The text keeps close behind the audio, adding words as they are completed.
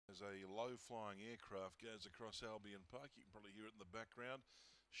as a low-flying aircraft goes across Albion Park. You can probably hear it in the background.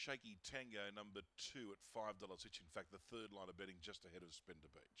 Shaky Tango number 2 at $5 each. In fact, the third line of betting just ahead of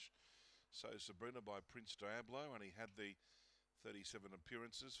Spender Beach. So Sabrina by Prince Diablo, and he had the 37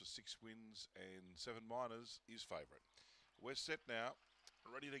 appearances for 6 wins and 7 minors, is favourite. We're set now,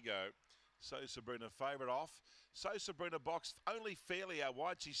 ready to go. So Sabrina favourite off. So Sabrina boxed only fairly out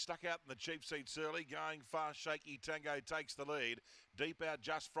wide. She stuck out in the cheap seats early. Going fast, Shaky Tango takes the lead. Deep out,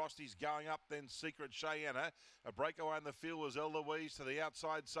 Just Frosty's going up, then Secret Cheyenne. A breakaway in the field was Eloise to the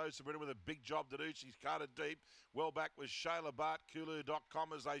outside. So Sabrina with a big job to do. She's carted deep. Well back was Shayla Bart,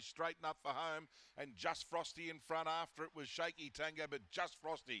 Kulu.com as they straighten up for home. And Just Frosty in front after it was Shaky Tango. But Just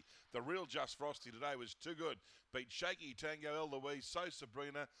Frosty, the real Just Frosty today, was too good. Beat Shaky Tango, Eloise. So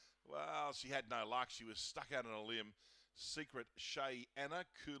Sabrina, well, she had no luck. She was stuck out on a limb. Secret Cheyenne,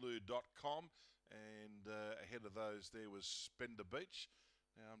 Kulu.com. And ahead of those there was Spender Beach.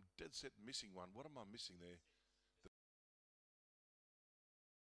 Now I'm dead set missing one. What am I missing there?